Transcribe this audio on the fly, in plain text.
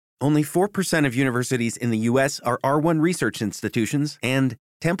Only 4% of universities in the U.S. are R1 research institutions, and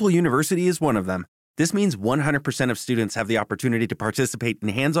Temple University is one of them. This means 100% of students have the opportunity to participate in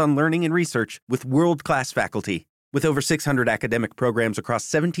hands-on learning and research with world-class faculty. With over 600 academic programs across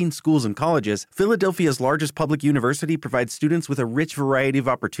 17 schools and colleges, Philadelphia's largest public university provides students with a rich variety of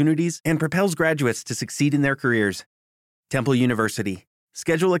opportunities and propels graduates to succeed in their careers. Temple University.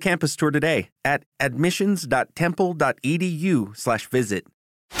 Schedule a campus tour today at admissions.temple.edu/visit.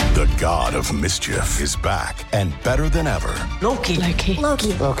 The god of mischief is back and better than ever. Loki.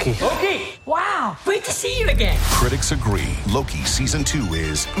 Wow, great to see you again. Critics agree Loki Season 2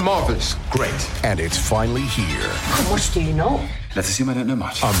 is marvelous, great. And it's finally here. How much do you know? Let's assume I don't know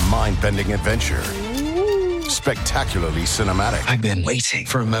much. A mind-bending adventure. Spectacularly cinematic. I've been waiting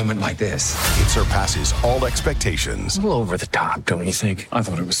for a moment like this. It surpasses all expectations. A little over the top, don't you think? I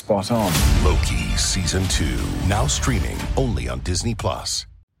thought it was spot on. Loki Season 2. Now streaming only on Disney+.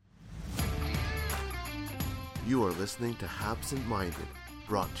 You are listening to Habsent Minded,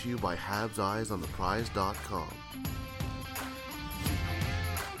 brought to you by HabsEyesOnThePrize.com.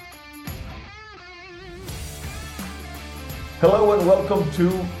 Hello and welcome to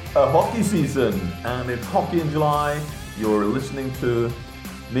a hockey season, and it's Hockey in July. You're listening to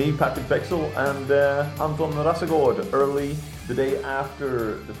me, Patrik Bexell, and Anton Rasegård early the day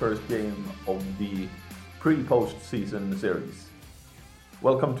after the first game of the pre-post season series.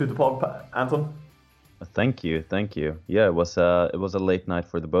 Welcome to the pod, Anton. Thank you. Yeah, it was a late night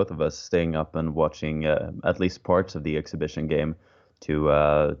for the both of us, staying up and watching at least parts of the exhibition game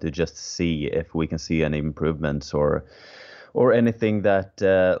to just see if we can see any improvements or anything that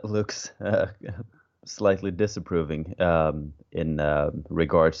looks slightly disapproving in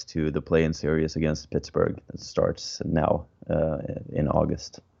regards to the play-in series against Pittsburgh that starts now in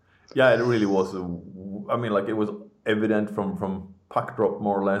August. Yeah, it really was. It was evident from puck drop,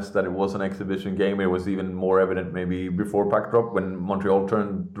 more or less, that it was an exhibition game. It was even more evident maybe before puck drop when Montreal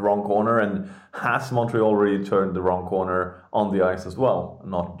turned the wrong corner, and has Montreal really turned the wrong corner on the ice as well,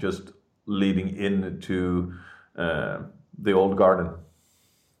 not just leading into the old garden.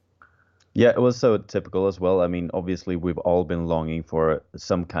 Yeah, it was so typical as well. I mean, obviously we've all been longing for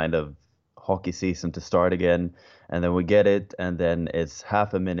some kind of hockey season to start again, and then we get it, and then it's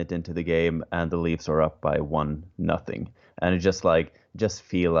half a minute into the game and the Leafs are up by 1-0. And it just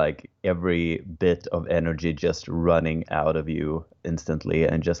feel like every bit of energy just running out of you instantly,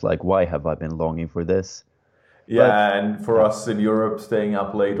 and just like, why have I been longing for this? Yeah, and for us in Europe, staying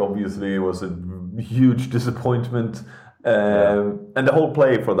up late, obviously, it was a huge disappointment. And the whole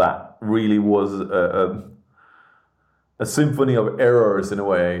play for that really was a symphony of errors in a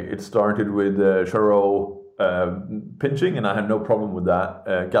way. It started with Charo pinching, and I had no problem with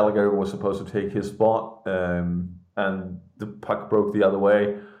that. Gallagher was supposed to take his spot, and the puck broke the other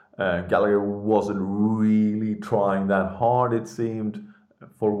way. Gallagher wasn't really trying that hard, it seemed,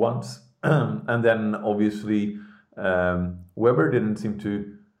 for once. And then, obviously, Weber didn't seem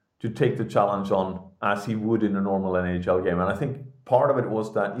to take the challenge on as he would in a normal NHL game. And I think part of it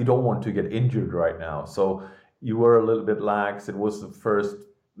was that you don't want to get injured right now. So you were a little bit lax. It was the first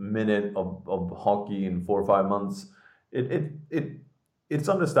minute of hockey in 4 or 5 months. It's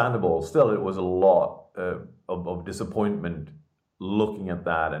understandable. Still, it was a lot of disappointment looking at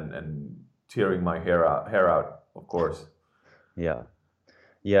that and tearing my hair out, of course. Yeah,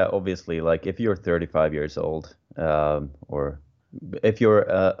 obviously, like if you're 35 years old, or if you're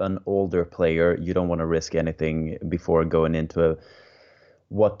an older player, you don't want to risk anything before going into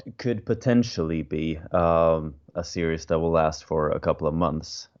what could potentially be a series that will last for a couple of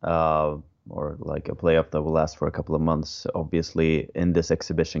months, or like a playoff that will last for a couple of months. Obviously, in this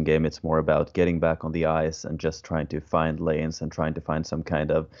exhibition game, it's more about getting back on the ice and just trying to find lanes and trying to find some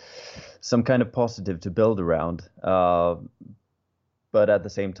kind of positive to build around. But at the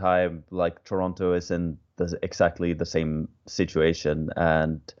same time, like Toronto is in exactly the same situation,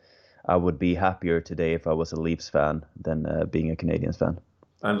 and I would be happier today if I was a Leafs fan than being a Canadiens fan.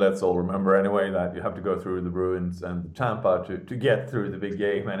 And let's all remember anyway that you have to go through the Bruins and Tampa to get through the big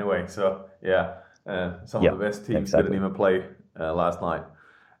game anyway. So yeah, some of the best teams didn't even play last night.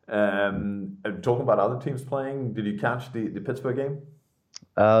 Talking about other teams playing, did you catch the Pittsburgh game?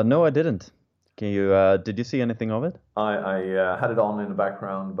 No, I didn't. Can you? Did you see anything of it? I had it on in the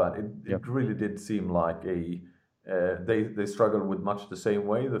background, but it really did seem like they struggled with much the same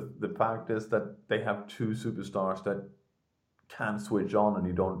way. The fact is that they have two superstars that can switch on, and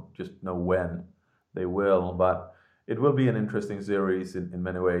you don't just know when they will. But it will be an interesting series in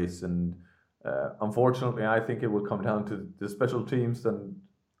many ways, and unfortunately, I think it will come down to the special teams. And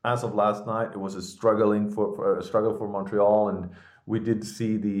as of last night, it was a struggle for Montreal, and We did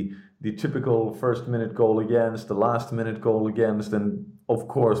see the typical first minute goal against, the last minute goal against, and of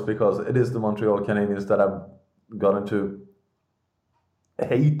course, because it is the Montreal Canadiens that I've gotten to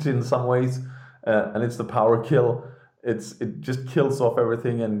hate in some ways, and it's the power kill. It just kills off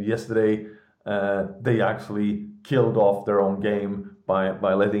everything. And yesterday, they actually killed off their own game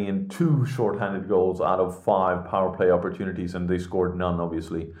by letting in 2 shorthanded goals out of 5 power play opportunities, and they scored none.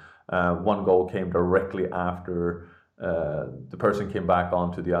 Obviously, 1 goal came directly after the person came back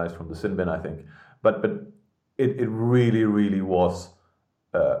onto the ice from the sin bin, I think. But it really, really was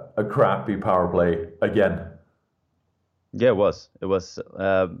a crappy power play again. Yeah, it was. It was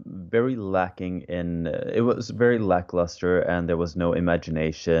very lacking in. It was very lackluster, and there was no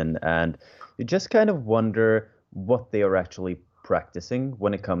imagination. And you just kind of wonder what they are actually practicing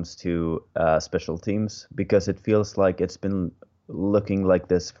when it comes to special teams, because it feels like it's been looking like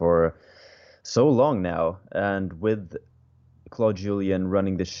this for so long now. And with Claude Julien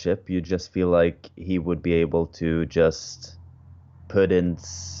running the ship, you just feel like he would be able to just put in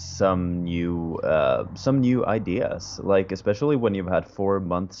some new ideas, like especially when you've had 4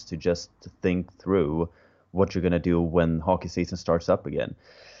 months to just think through what you're going to do when hockey season starts up again.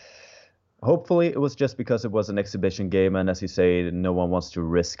 Hopefully it was just because it was an exhibition game, and as you say, no one wants to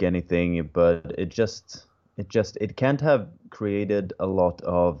risk anything, but it can't have created a lot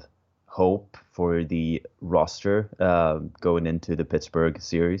of hope for the roster going into the Pittsburgh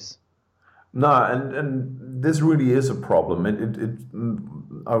series. No, and this really is a problem.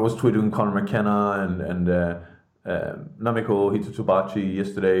 I was tweeting Connor McKenna and Namiko Hitotsubachi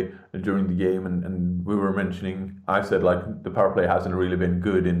yesterday during the game, and we were mentioning, I said, like, the power play hasn't really been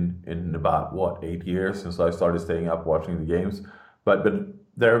good in about 8 years since I started staying up watching the games, but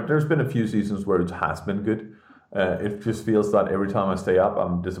there's been a few seasons where it has been good. It just feels that every time I stay up,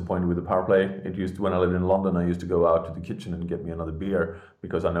 I'm disappointed with the power play. It used to, when I lived in London, I used to go out to the kitchen and get me another beer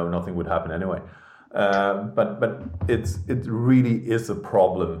because I know nothing would happen anyway. But it really is a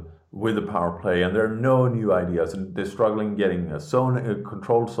problem with the power play, and there are no new ideas, and they're struggling getting a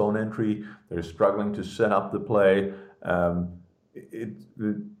controlled zone entry. They're struggling to set up the play.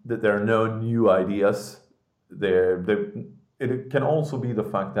 There are no new ideas. It can also be the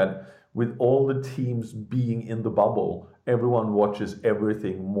fact that with all the teams being in the bubble, everyone watches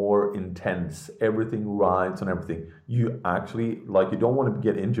everything more intense, everything rides on everything. You actually, you don't want to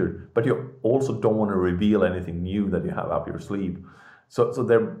get injured, but you also don't want to reveal anything new that you have up your sleeve. So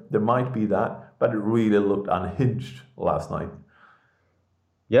there might be that, but it really looked unhinged last night.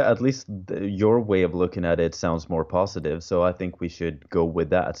 Yeah, at least your way of looking at it sounds more positive, so I think we should go with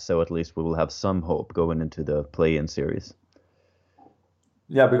that, so at least we will have some hope going into the play-in series.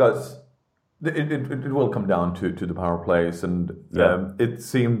 Yeah, because it will come down to the power plays, and it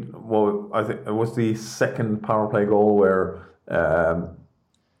seemed, I think it was the second power play goal where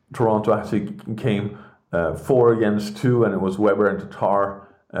Toronto actually came 4 against 2, and it was Weber and Tatar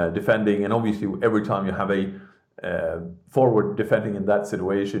defending, and obviously every time you have a forward defending in that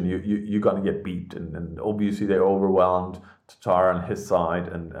situation, you're going to get beat, and obviously they overwhelmed Tatar on his side,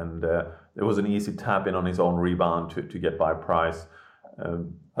 and it was an easy tap in on his own rebound to get by Price.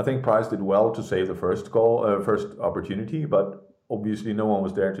 I think Price did well to save the first opportunity, but obviously no one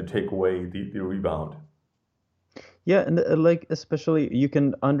was there to take away the rebound. Yeah, and especially you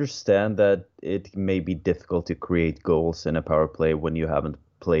can understand that it may be difficult to create goals in a power play when you haven't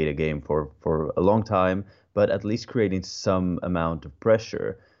played a game for a long time, but at least creating some amount of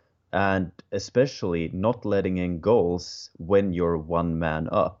pressure, and especially not letting in goals when you're one man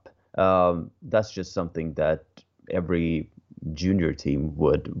up. That's just something that every junior team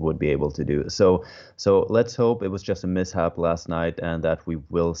would be able to do. So let's hope it was just a mishap last night, and that we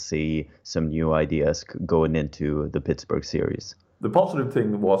will see some new ideas going into the Pittsburgh series. The positive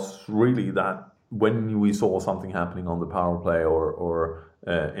thing was really that when we saw something happening on the power play or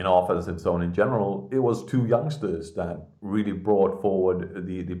in offensive zone in general, it was 2 youngsters that really brought forward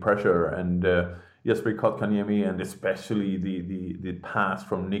the pressure, and Jesper Kotkaniemi, and especially the pass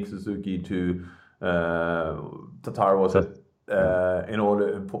from Nick Suzuki to Tatar was it? In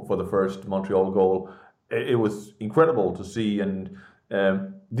order for the first Montreal goal. It was incredible to see, and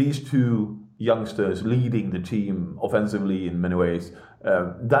these 2 youngsters leading the team offensively in many ways,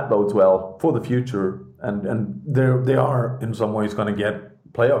 that bodes well for the future, and they are in some ways going to get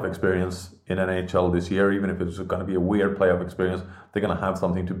playoff experience in NHL this year. Even if it's going to be a weird playoff experience, they're going to have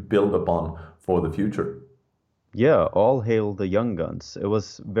something to build upon for the future. Yeah, all hail the young guns. It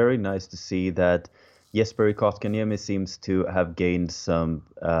was very nice to see that Jesper Kotkaniemi seems to have gained some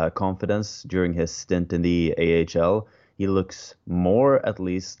confidence during his stint in the AHL. he looks more, at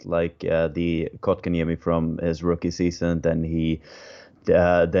least, like the Kotkaniemi from his rookie season than he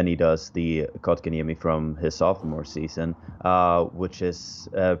does the Kotkaniemi from his sophomore season, which is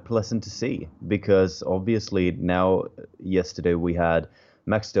pleasant to see, because obviously now, yesterday we had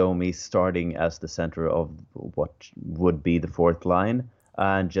Max Domi starting as the center of what would be the fourth line,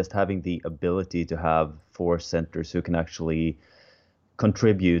 and just having the ability to have four centers who can actually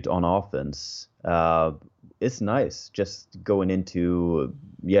contribute on offense. It's nice just going into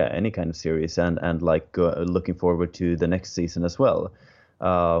any kind of series and like looking forward to the next season as well.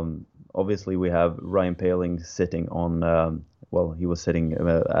 Obviously we have Ryan Poehling sitting on he was sitting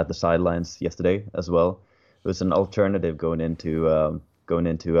at the sidelines yesterday as well. It was an alternative going into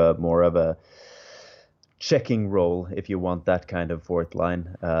more of a checking role, if you want that kind of fourth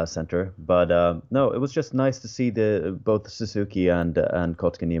line center. But no, it was just nice to see both Suzuki and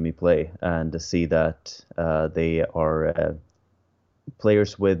Kotkaniemi play, and to see that they are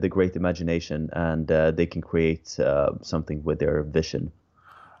players with the great imagination, and they can create something with their vision.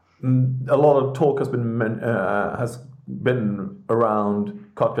 A lot of talk has been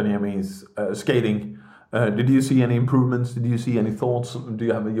around Kotkaniemi's skating. Did you see any improvements? Did you see any thoughts? Do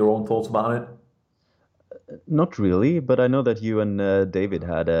you have your own thoughts about it? Not really, but I know that you and David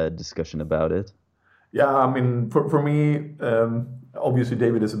had a discussion about it. Yeah, I mean, for me, obviously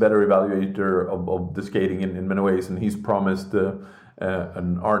David is a better evaluator of the skating in many ways, and he's promised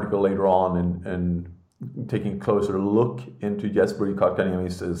an article later on and taking a closer look into Jesperi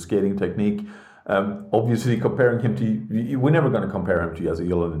Kotkaniemi's skating technique. Obviously, comparing him to, we're never going to compare him to Jesse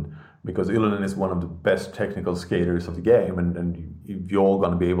Ylönen, because Ylönen is one of the best technical skaters of the game, and you're all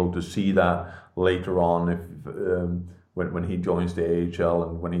going to be able to see that later on if when he joins the AHL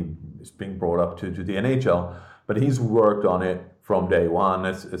and when he is being brought up to the NHL. But he's worked on it from day one.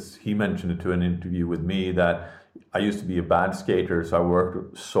 As he mentioned it to an interview with me, that I used to be a bad skater, so I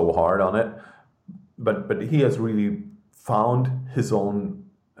worked so hard on it. But he has really found his own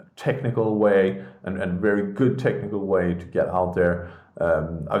technical way and very good technical way to get out there.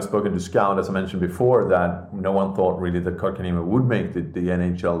 I've spoken to Scout, as I mentioned before, that no one thought really that Kotkaniemi would make the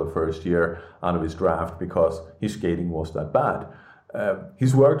NHL the first year out of his draft because his skating was that bad.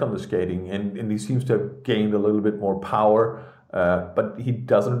 He's worked on the skating and he seems to have gained a little bit more power, but he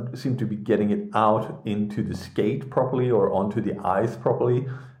doesn't seem to be getting it out into the skate properly or onto the ice properly.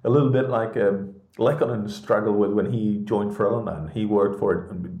 A little bit like Lekkonen struggled with when he joined Frölunda. He worked for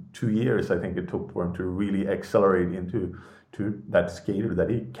it 2 years, I think it took for him to really accelerate into that skater that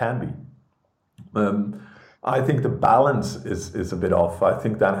he can be. I think the balance is a bit off. I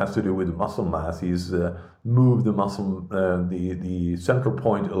think that has to do with muscle mass. He's moved the muscle, the central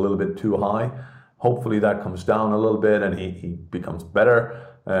point a little bit too high. Hopefully that comes down a little bit and he becomes better.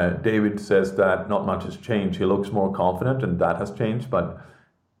 David says that not much has changed. He looks more confident and that has changed, but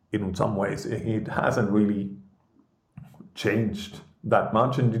in some ways it hasn't really changed that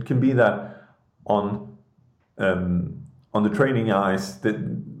much. And it can be that on the training ice, that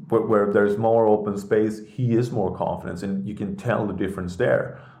where there's more open space, he is more confident, and you can tell the difference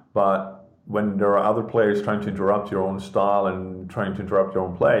there. But when there are other players trying to interrupt your own style and trying to interrupt your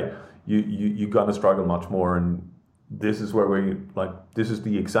own play, you're gonna struggle much more. And this is where this is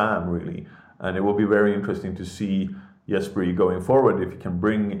the exam really, and it will be very interesting to see Jesperi going forward if he can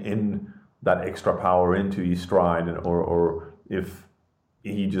bring in that extra power into his stride, or if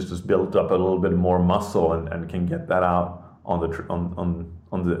he just has built up a little bit more muscle and can get that out on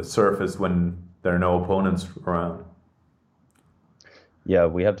the surface when there are no opponents around. Yeah,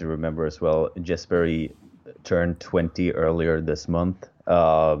 we have to remember as well, Jesperi turned 20 earlier this month.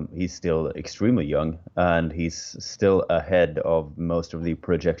 He's still extremely young, and he's still ahead of most of the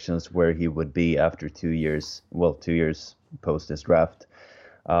projections where he would be after 2 years, 2 years post his draft.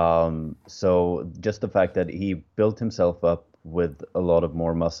 So just the fact that he built himself up with a lot of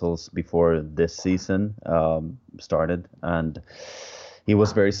more muscles before this season started, and he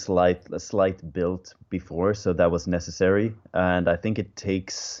was very slight built before, so that was necessary. And I think it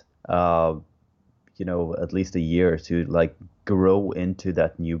takes at least a year to grow into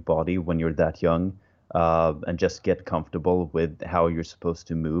that new body when you're that young, and just get comfortable with how you're supposed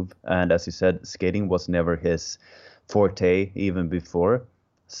to move. And as you said, skating was never his forte even before,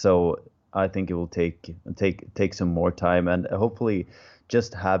 so I think it will take some more time, and hopefully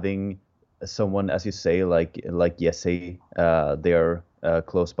just having someone, as you say, like Jesse there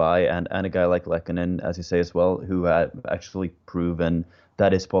close by, and a guy like Lekkonen, as you say as well, who had actually proven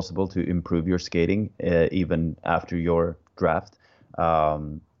that it's possible to improve your skating even after your draft.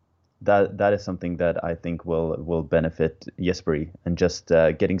 that is something that I think will benefit Jesperi, and just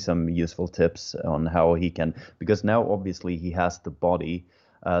getting some useful tips on how he can, because now obviously he has the body,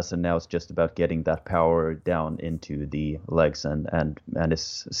 so now it's just about getting that power down into the legs, and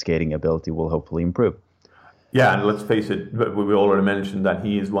his skating ability will hopefully improve. Yeah, and let's face it, we already mentioned that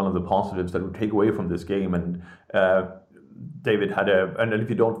he is one of the positives that we take away from this game. And David and if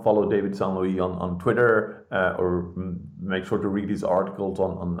you don't follow David Saint-Louis on Twitter, or make sure to read his articles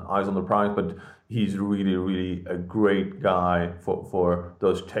on Eyes on the Prize, but he's really, really a great guy for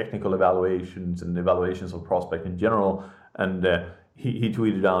those technical evaluations and evaluations of prospect in general. And he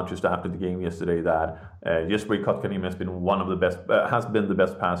tweeted out just after the game yesterday that Jesperi Kotkaniemi has been the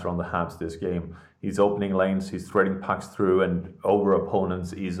best passer on the Habs this game. He's opening lanes, he's threading pucks through and over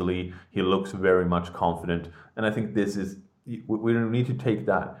opponents easily. He looks very much confident, and I think we need to take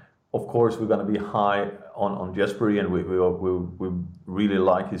that. Of course, we're going to be high on Jesperi, and we really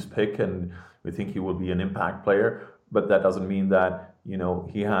like his pick, and we think he will be an impact player. But that doesn't mean that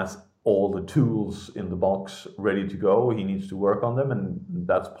he has all the tools in the box ready to go. He needs to work on them, and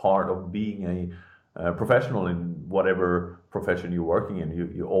that's part of being a professional in whatever profession you're working in.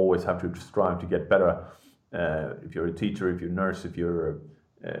 You always have to strive to get better. If you're a teacher, if you're a nurse, if you're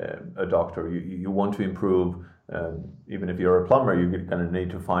a doctor, you want to improve. Even if you're a plumber, you're going to need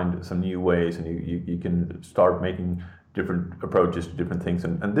to find some new ways, and you can start making different approaches to different things.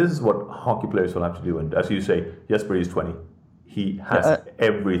 And this is what hockey players will have to do. And as you say, Jesperi is 20. He has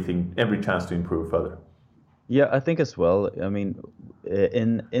every chance to improve further. Yeah, I think as well. I mean,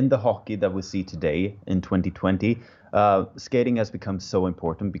 in the hockey that we see today in 2020, skating has become so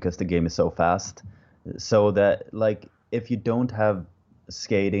important because the game is so fast. So that, like, if you don't have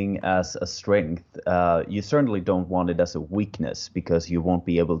skating as a strength, you certainly don't want it as a weakness, because you won't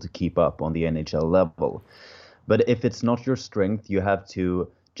be able to keep up on the NHL level. But if it's not your strength, you have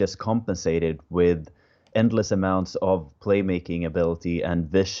to just compensate it with endless amounts of playmaking ability and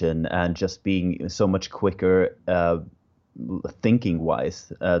vision, and just being so much quicker thinking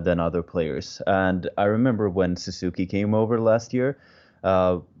wise than other players. And I remember when Suzuki came over last year,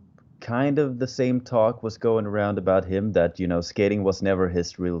 kind of the same talk was going around about him, that skating was never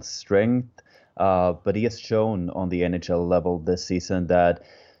his real strength, but he has shown on the NHL level this season that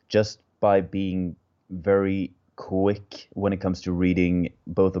just by being very quick when it comes to reading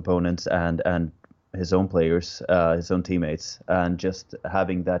both opponents and his own players, his own teammates, and just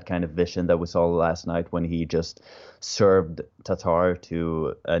having that kind of vision that we saw last night when he just served Tatar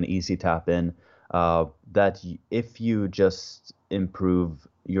to an easy tap in, that if you just improve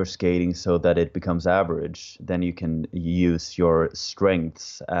your skating so that it becomes average, then you can use your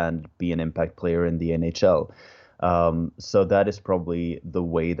strengths and be an impact player in the NHL. So that is probably the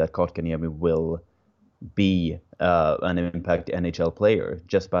way that Kotkaniemi will be an impact NHL player,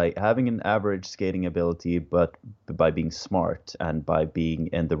 just by having an average skating ability, but by being smart and by being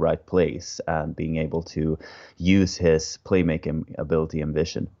in the right place and being able to use his playmaking ability and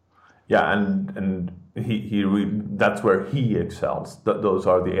vision. Yeah, and he that's where he excels. Those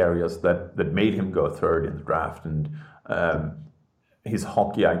are the areas that made him go third in the draft, and his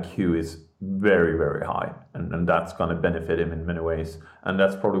hockey IQ is very, very high, and that's going to benefit him in many ways. And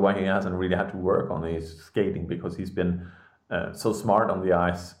that's probably why he hasn't really had to work on his skating, because he's been so smart on the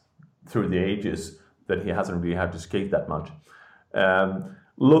ice through the ages that he hasn't really had to skate that much.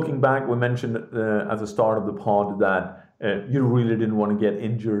 Looking back, we mentioned at the start of the pod that you really didn't want to get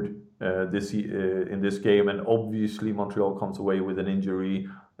injured in this game, and obviously Montreal comes away with an injury.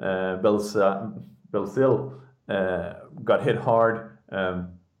 Bexell got hit hard.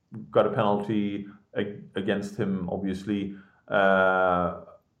 Got a penalty against him, obviously, but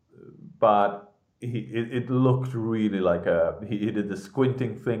it looked really like he did the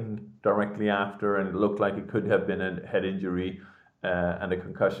squinting thing directly after, and it looked like it could have been a head injury and a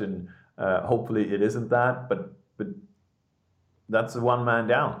concussion. Hopefully it isn't that, but that's one man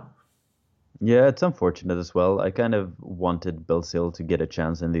down. Yeah, it's unfortunate as well. I kind of wanted Bexell to get a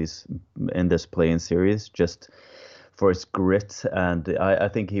chance in this play-in series, just for his grit, and I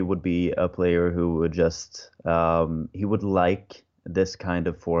think he would be a player who would just he would like this kind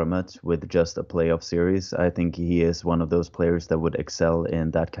of format with just a playoff series. I think he is one of those players that would excel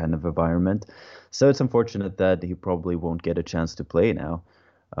in that kind of environment. So it's unfortunate that he probably won't get a chance to play now,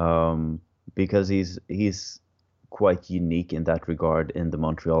 because he's quite unique in that regard in the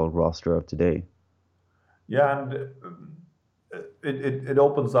Montreal roster of today. Yeah, and it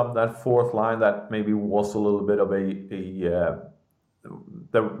opens up that fourth line that maybe was a little bit of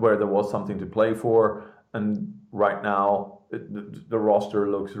where there was something to play for, and right now the roster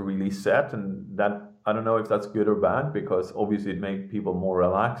looks really set, and that I don't know if that's good or bad, because obviously it makes people more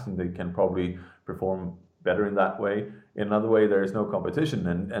relaxed and they can probably perform better in that way. In another way, there is no competition,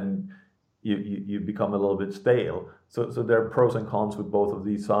 and you become a little bit stale. So there are pros and cons with both of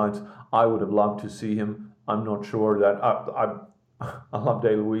these sides. I would have loved to see him. I'm not sure that I love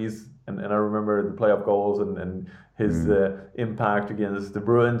Dale Louise, and I remember the playoff goals and his impact against the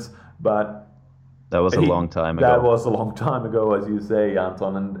Bruins, but that was a long time ago. That was a long time ago, as you say,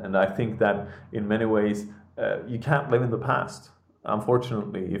 Anton, and I think that in many ways you can't live in the past.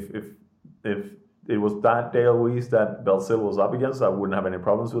 Unfortunately, if it was that Dale Louise that Bexell was up against, I wouldn't have any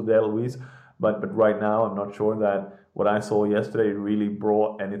problems with Dale Louise. But right now, I'm not sure that what I saw yesterday really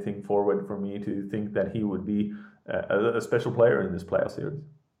brought anything forward for me to think that he would be a special player in this playoff series.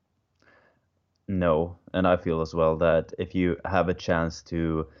 No, and I feel as well that if you have a chance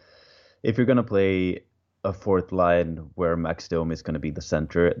to, if you're going to play a fourth line where Max Domi is going to be the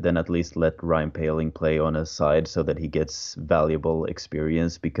center, then at least let Ryan Poehling play on his side so that he gets valuable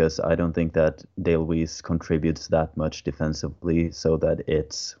experience, because I don't think that Dale Weiss contributes that much defensively so that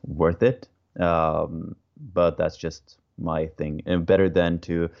it's worth it. But that's just my thing. And better than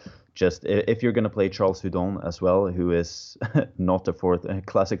to just, if you're going to play Charles Hudon as well, who is not a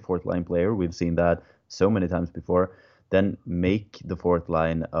classic fourth line player, we've seen that so many times before, then make the fourth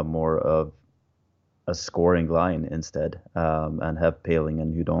line a more of a scoring line instead, and have Poehling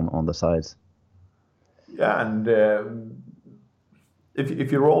and Hudon on the sides. Yeah, and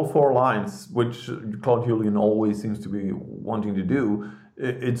if you roll four lines, which Claude Julien always seems to be wanting to do,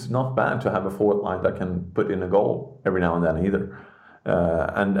 it's not bad to have a fourth line that can put in a goal every now and then either.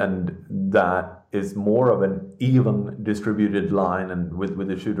 And that is more of an even distributed line, and with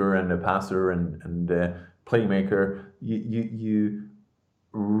a shooter and a passer and playmaker, you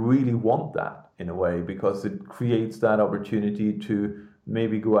really want that in a way, because it creates that opportunity to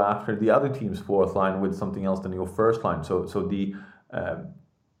maybe go after the other team's fourth line with something else than your first line. So the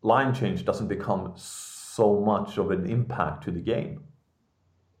line change doesn't become so much of an impact to the game.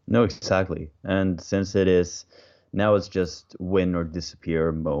 No, exactly. And since it is now, it's just win or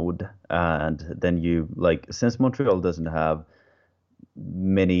disappear mode, and then you, like, since Montreal doesn't have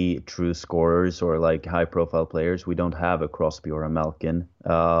many true scorers or like high profile players, we don't have a Crosby or a Malkin,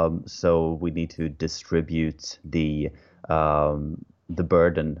 so we need to distribute the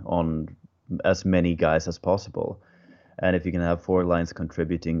burden on as many guys as possible. And if you can have four lines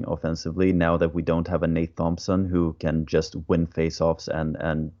contributing offensively, now that we don't have a Nate Thompson who can just win faceoffs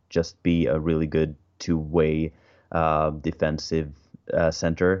and just be a really good two-way defensive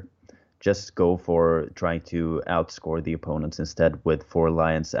center, just go for trying to outscore the opponents instead with four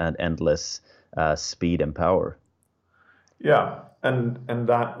lines and endless speed and power. Yeah, and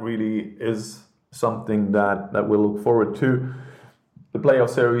that really is something that we'll look forward to. The playoff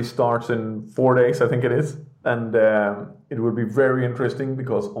series starts in 4 days, I think it is, and it will be very interesting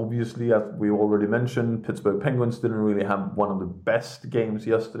because obviously, as we already mentioned, Pittsburgh Penguins didn't really have one of the best games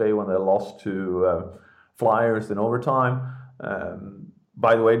yesterday when they lost to Flyers in overtime.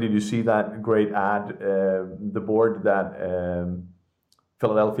 By the way, did you see that great ad, the board that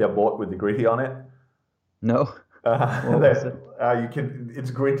Philadelphia bought with the Gritty on it? No. You can. It's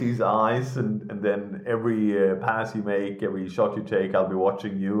Gritty's eyes, and then every pass you make, every shot you take, I'll be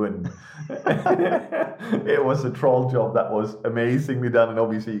watching you. And it was a troll job that was amazingly done, and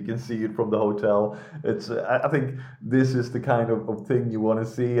obviously you can see it from the hotel. It's. I think this is the kind of thing you want to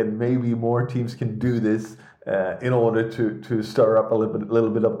see, and maybe more teams can do this. In order to stir up a little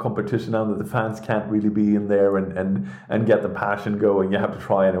bit of competition now that the fans can't really be in there and get the passion going. You have to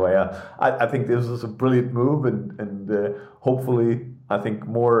try anyway. I think this was a brilliant move, and hopefully I think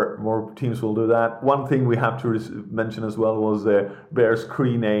more teams will do that. One thing we have to mention as well was Bear's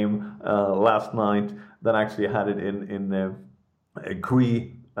Cree name last night that actually had it in a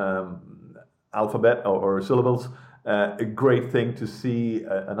Cree alphabet or syllables. A great thing to see,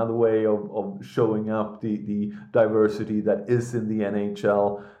 another way of showing up the diversity that is in the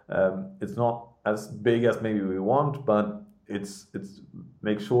NHL. It's not as big as maybe we want, but it's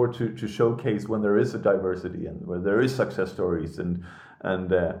make sure to showcase when there is a diversity and where there is success stories. And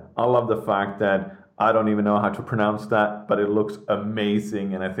I love the fact that I don't even know how to pronounce that, but it looks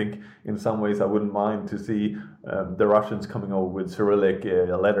amazing. And I think in some ways I wouldn't mind to see the Russians coming over with Cyrillic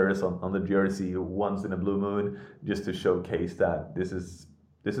letters on the jersey once in a blue moon, just to showcase that this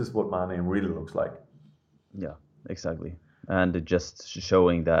is what my name really looks like. Yeah, exactly. And just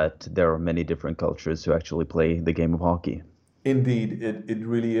showing that there are many different cultures who actually play the game of hockey. Indeed, it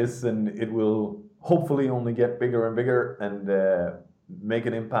really is, and it will hopefully only get bigger and bigger and make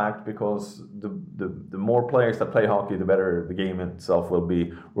an impact, because the more players that play hockey, the better the game itself will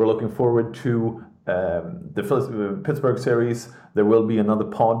be. We're looking forward to the Pittsburgh series. There will be another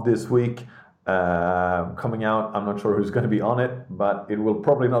pod this week coming out. I'm not sure who's going to be on it, but it will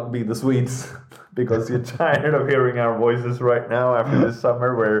probably not be the Swedes because you're tired of hearing our voices right now after this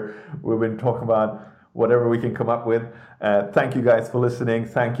summer where we've been talking about whatever we can come up with. Thank you guys for listening.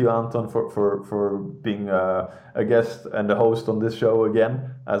 Thank you, Anton, for being a guest and a host on this show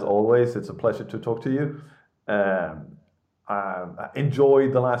again. As always, it's a pleasure to talk to you.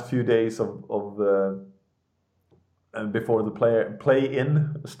 Enjoy the last few days of before the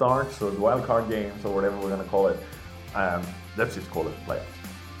play-in starts, or the wildcard games, or whatever we're going to call it. Let's just call it playoffs.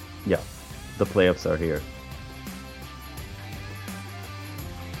 Yeah, the playoffs are here.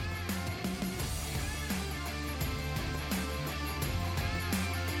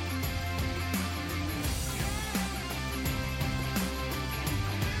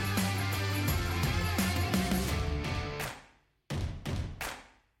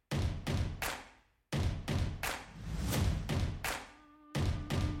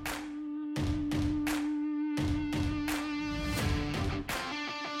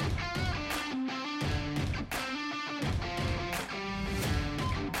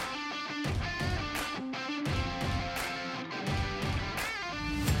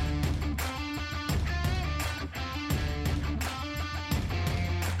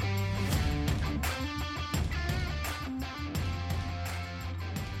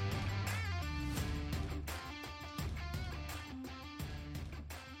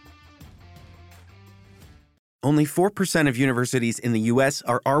 Only 4% of universities in the U.S.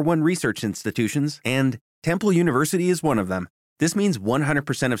 are R1 research institutions, and Temple University is one of them. This means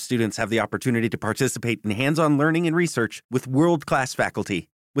 100% of students have the opportunity to participate in hands-on learning and research with world-class faculty.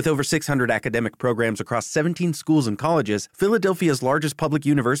 With over 600 academic programs across 17 schools and colleges, Philadelphia's largest public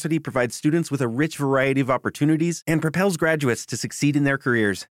university provides students with a rich variety of opportunities and propels graduates to succeed in their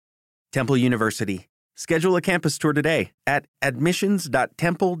careers. Temple University. Schedule a campus tour today at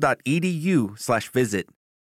admissions.temple.edu/visit.